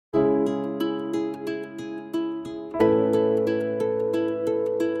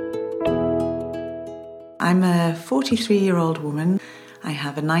I'm a 43-year-old woman. I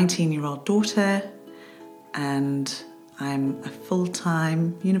have a 19-year-old daughter, and I'm a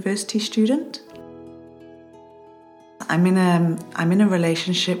full-time university student. I'm in a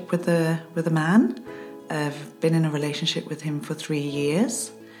relationship with a man. I've been in a relationship with him for 3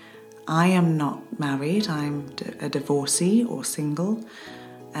 years. I am not married. I'm a divorcee or single.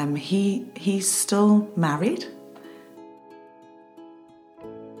 He's still married.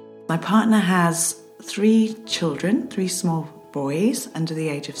 My partner has 3 children, 3 small boys under the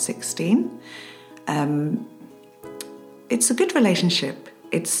age of 16. It's a good relationship.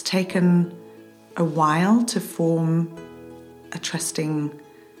 It's taken a while to form a trusting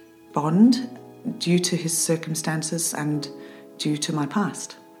bond due to his circumstances and due to my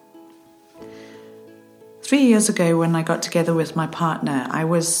past. 3 years ago, when I got together with my partner, I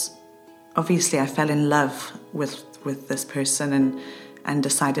fell in love with this person and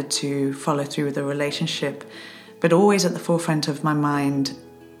decided to follow through with the relationship. But always at the forefront of my mind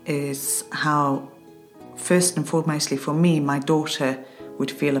is how, first and foremostly for me, my daughter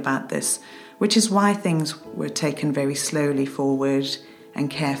would feel about this, which is why things were taken very slowly forward and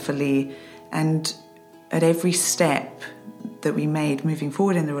carefully. And at every step that we made moving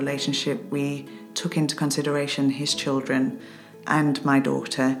forward in the relationship, we took into consideration his children and my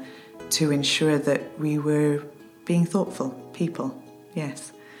daughter to ensure that we were being thoughtful people.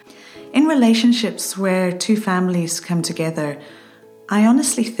 Yes. In relationships where 2 families come together, I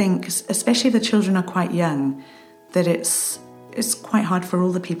honestly think, especially if the children are quite young, that it's quite hard for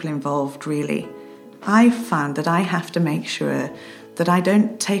all the people involved, really. I've found that I have to make sure that I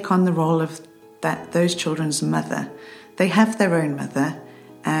don't take on the role of those children's mother. They have their own mother,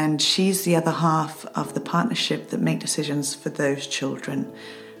 and she's the other half of the partnership that make decisions for those children.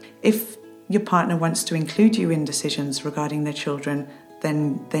 If your partner wants to include you in decisions regarding their children,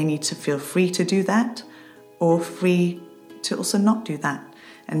 then they need to feel free to do that, or free to also not do that,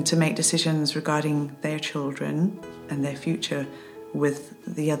 and to make decisions regarding their children and their future with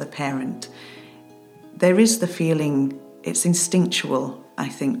the other parent. There is the feeling, it's instinctual, I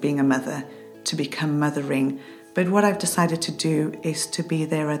think, being a mother, to become mothering. But what I've decided to do is to be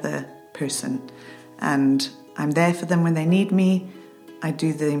their other person. And I'm there for them when they need me. I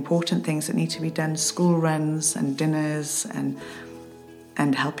do the important things that need to be done, school runs and dinners and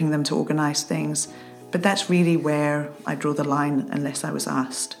helping them to organise things. But that's really where I draw the line unless I was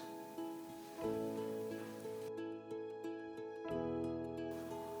asked.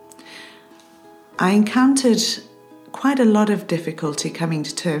 I encountered quite a lot of difficulty coming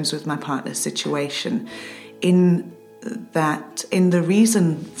to terms with my partner's situation in the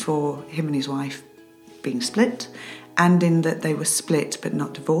reason for him and his wife being split, and in that they were split but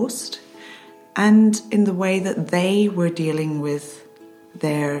not divorced, and in the way that they were dealing with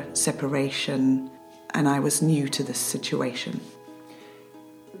their separation, and I was new to this situation.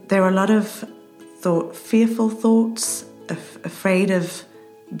 There were a lot of fearful thoughts, afraid of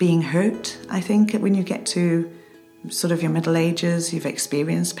being hurt. I think when you get to sort of your middle ages, you've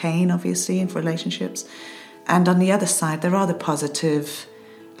experienced pain, obviously, in relationships. And on the other side, there are the positive,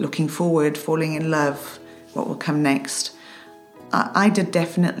 looking forward, falling in love, what will come next. I did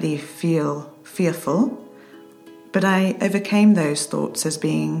definitely feel fearful, but I overcame those thoughts as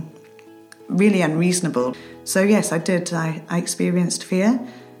being really unreasonable. So yes, I did. I experienced fear,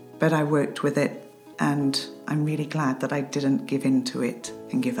 but I worked with it, and I'm really glad that I didn't give in to it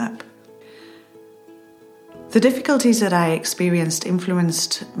and give up. The difficulties that I experienced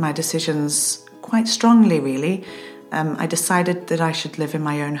influenced my decisions quite strongly, really. I decided that I should live in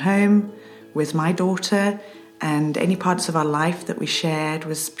my own home with my daughter, and any parts of our life that we shared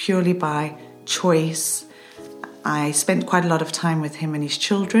was purely by choice. I spent quite a lot of time with him and his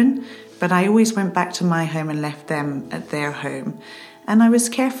children, but I always went back to my home and left them at their home. And I was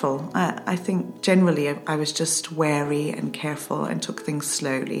careful. I think generally I was just wary and careful and took things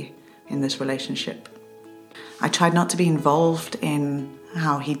slowly in this relationship. I tried not to be involved in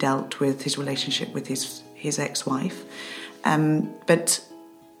how he dealt with his relationship with his ex-wife. But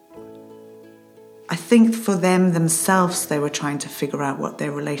I think for them themselves, they were trying to figure out what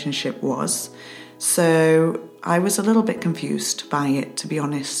their relationship was. So I was a little bit confused by it, to be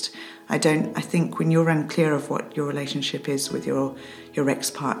honest. I think when you're unclear of what your relationship is with your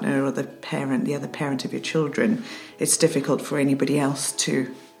ex-partner or the other parent of your children, it's difficult for anybody else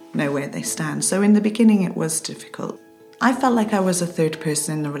to know where they stand. So in the beginning, it was difficult. I felt like I was a third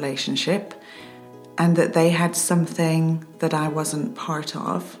person in the relationship, and that they had something that I wasn't part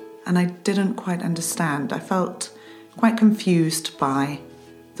of, and I didn't quite understand. I felt quite confused by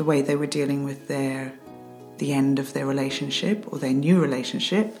the way they were dealing with the end of their relationship or their new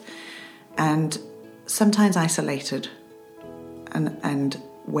relationship. And sometimes isolated and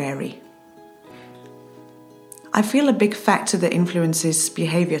wary. I feel a big factor that influences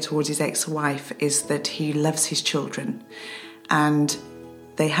behaviour towards his ex-wife is that he loves his children, and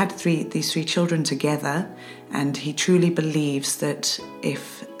they had these three children together, and he truly believes that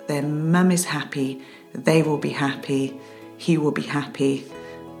if their mum is happy, they will be happy, he will be happy,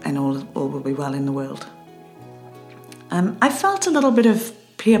 and all will be well in the world. I felt a little bit of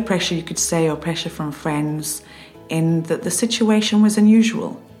peer pressure, you could say, or pressure from friends, in that the situation was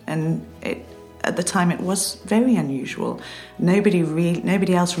unusual, and at the time it was very unusual.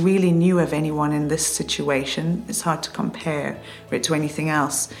 Nobody else really knew of anyone in this situation. It's hard to compare it to anything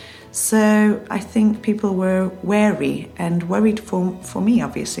else. So I think people were wary and worried for me,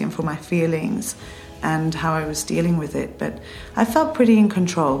 obviously, and for my feelings and how I was dealing with it. But I felt pretty in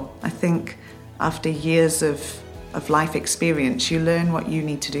control. I think after years of life experience, you learn what you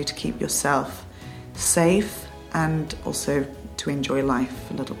need to do to keep yourself safe and also to enjoy life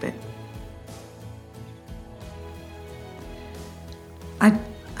a little bit.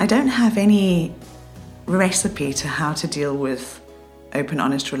 I don't have any recipe to how to deal with open,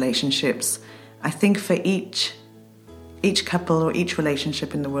 honest relationships. I think for each couple or each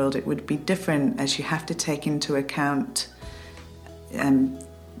relationship in the world, it would be different, as you have to take into account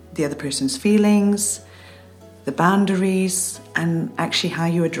the other person's feelings, the boundaries, and actually how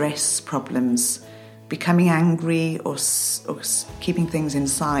you address problems. Becoming angry or keeping things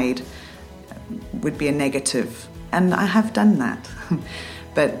inside would be a negative, and I have done that.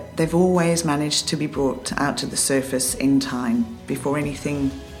 But they've always managed to be brought out to the surface in time before anything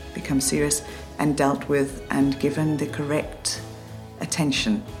becomes serious, and dealt with and given the correct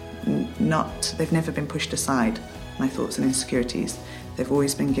attention. They've never been pushed aside, my thoughts and insecurities. They've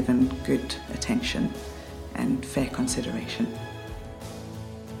always been given good attention and fair consideration.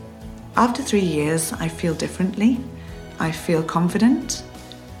 After 3 years, I feel differently. I feel confident.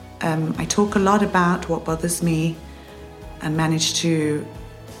 I talk a lot about what bothers me, and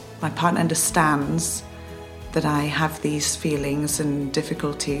my partner understands that I have these feelings and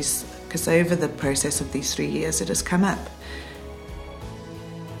difficulties, because over the process of these 3 years it has come up.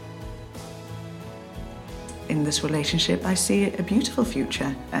 In this relationship, I see a beautiful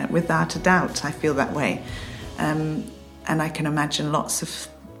future, without a doubt. I feel that way. And I can imagine lots of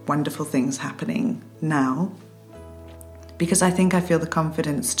wonderful things happening now, because I think I feel the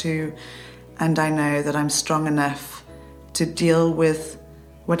confidence to, and I know that I'm strong enough to deal with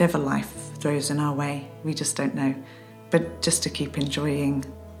whatever life throws in our way. We just don't know. But just to keep enjoying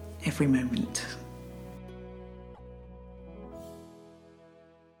every moment.